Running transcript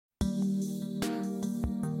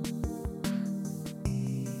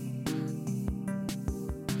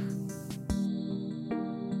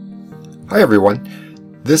Hi everyone,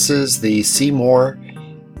 this is the C-More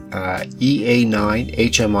EA9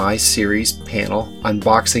 HMI series panel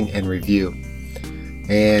unboxing and review.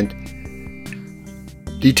 And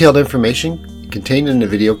detailed information contained in the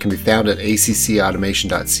video can be found at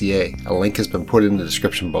accautomation.ca. A link has been put in the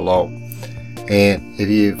description below. And if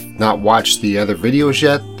you've not watched the other videos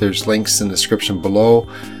yet, there's links in the description below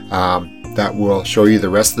that will show you the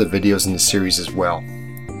rest of the videos in the series as well.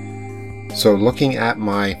 So looking at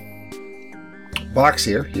my box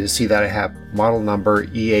here, you see that I have model number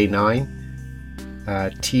EA9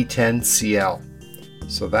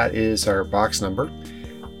 T10CL. So that is our box number,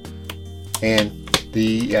 and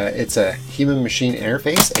it's a human machine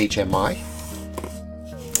interface HMI,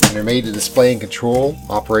 and they're made to display and control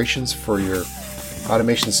operations for your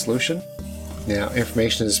automation solution. Now,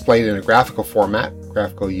 information is displayed in a graphical format,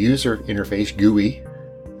 Graphical User Interface GUI,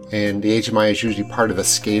 and the HMI is usually part of a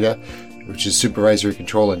SCADA, which is Supervisory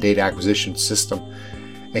Control and Data Acquisition System.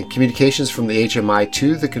 And communications from the HMI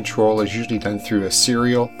to the control is usually done through a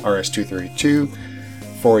serial RS-232,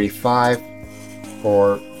 485,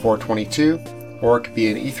 or 422, or it could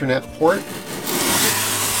be an Ethernet port,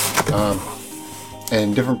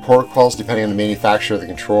 and different protocols depending on the manufacturer of the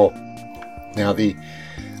control. Now, the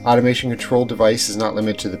automation control device is not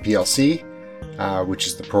limited to the PLC, which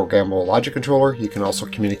is the Programmable Logic Controller. You can also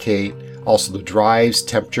communicate the drives,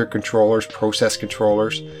 temperature controllers, process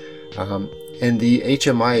controllers, and the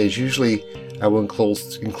HMI is usually will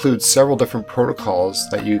include several different protocols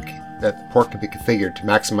that the port can be configured to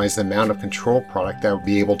maximize the amount of control product that will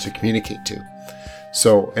be able to communicate to.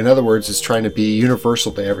 So, in other words, it's trying to be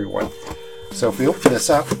universal to everyone. So, if we open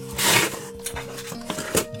this up,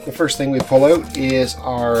 the first thing we pull out is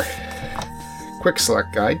our quick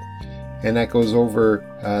select guide, and that goes over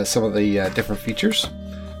some of the different features.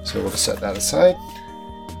 So we'll set that aside.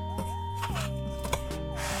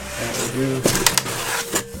 And we'll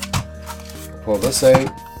pull this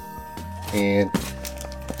out, and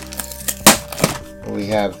what we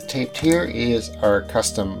have taped here is our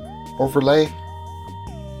custom overlay,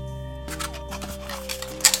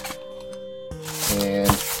 and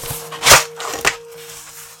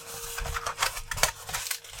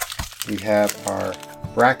we have our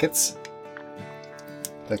brackets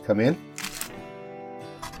that come in.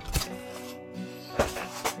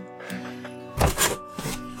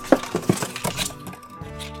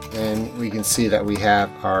 And we can see that we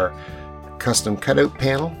have our custom cutout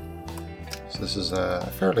panel. So this is a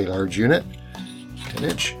fairly large unit, 10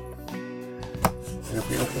 inch. And if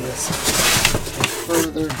we open this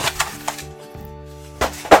further,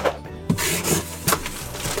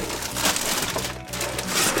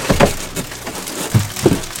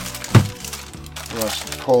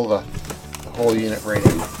 let's pull the whole unit right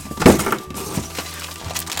in.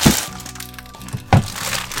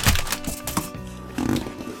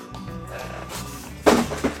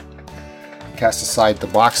 Cast aside the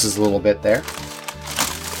boxes a little bit there,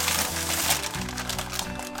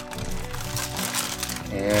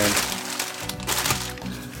 and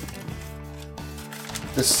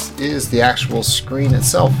this is the actual screen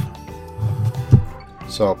itself.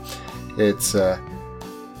 So it's a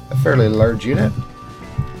fairly large unit,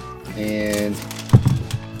 and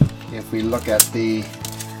if we look at the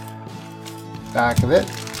back of it,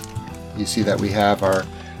 you see that we have our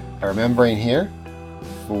membrane here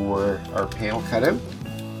for our panel cutout.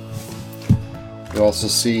 You also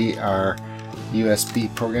see our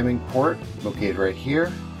USB programming port located right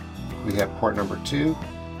here. We have port number 2.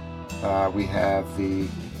 We have the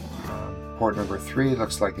port number 3,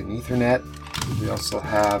 looks like an Ethernet. We also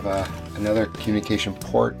have another communication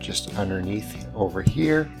port just underneath over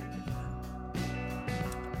here.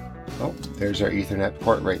 Oh, there's our Ethernet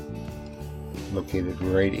port located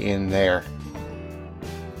right in there.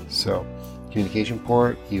 So, communication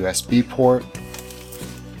port, USB port,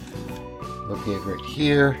 located right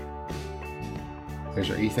here. There's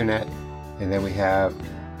our Ethernet, and then we have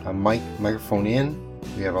a microphone in.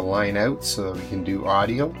 We have a line out so that we can do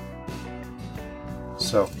audio.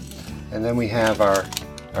 So, and then we have our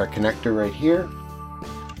connector right here,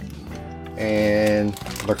 and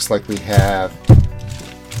looks like we have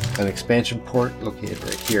an expansion port located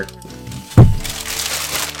right here.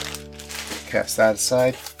 Cast that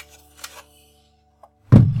aside.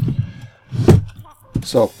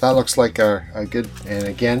 So that looks like a good, and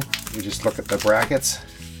again, we just look at the brackets.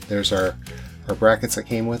 There's our brackets that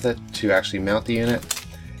came with it to actually mount the unit,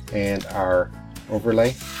 and our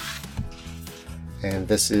overlay. And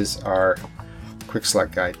this is our quick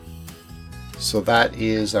select guide. So that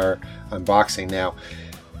is our unboxing. Now,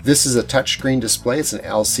 this is a touchscreen display. It's an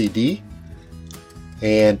LCD,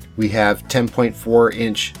 and we have 10.4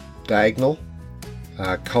 inch diagonal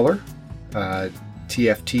color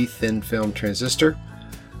TFT thin film transistor.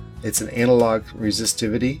 It's an analog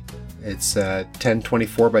resistivity. It's a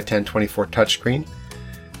 1024 by 1024 touchscreen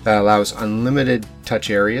that allows unlimited touch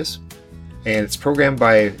areas, and it's programmed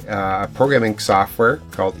by a programming software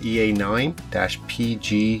called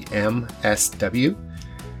EA9-PGMSW.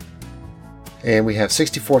 And we have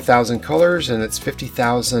 64,000 colors, and it's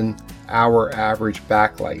 50,000 hour average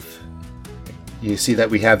backlife. You see that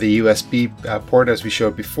we have the USB port as we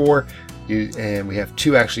showed before, and we have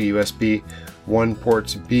two actually USB. One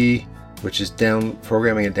port B, which is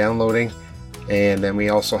programming and downloading, and then we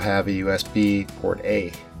also have a USB port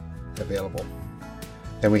A available.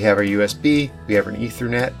 Then we have our USB, we have an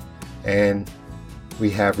Ethernet, and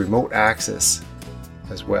we have remote access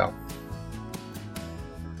as well.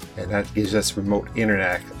 And that gives us remote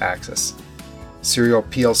internet access. Serial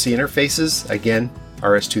PLC interfaces, again,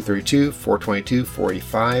 RS-232, 422,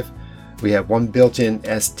 485. We have one built-in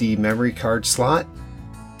SD memory card slot,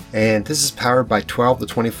 and this is powered by 12 to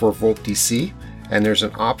 24 volt DC, and there's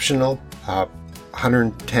an optional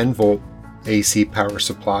 110 volt AC power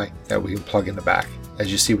supply that we can plug in the back,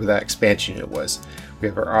 as you see where that expansion unit was. We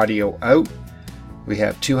have our audio out. We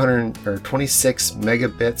have 26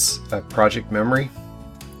 megabits of project memory,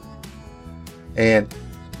 and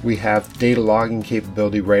we have data logging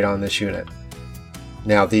capability right on this unit.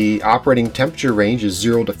 Now the operating temperature range is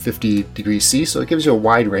 0 to 50 degrees C, so it gives you a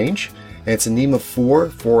wide range, and it's a NEMA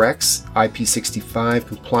 4X Ip65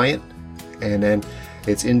 Compliant, and then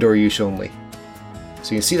it's indoor use only.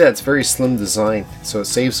 So you can see that it's very slim design, so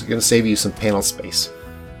it's going to save you some panel space.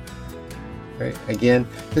 Right. Again,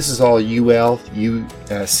 this is all UL,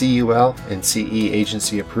 CUL, and CE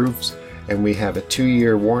agency approved, and we have a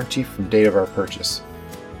 2-year warranty from date of our purchase.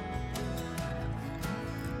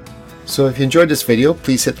 So if you enjoyed this video,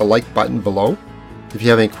 please hit the like button below. If you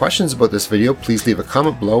have any questions about this video, please leave a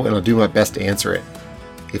comment below and I'll do my best to answer it.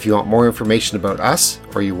 If you want more information about us,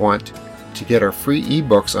 or you want to get our free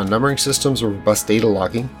ebooks on numbering systems or robust data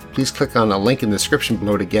logging, please click on the link in the description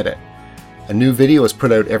below to get it. A new video is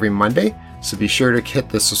put out every Monday, so be sure to hit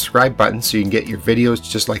the subscribe button so you can get your videos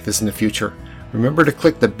just like this in the future. Remember to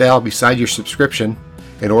click the bell beside your subscription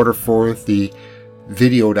in order for the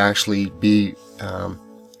video to actually be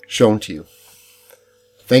shown to you.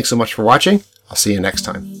 Thanks so much for watching. I'll see you next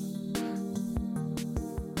time.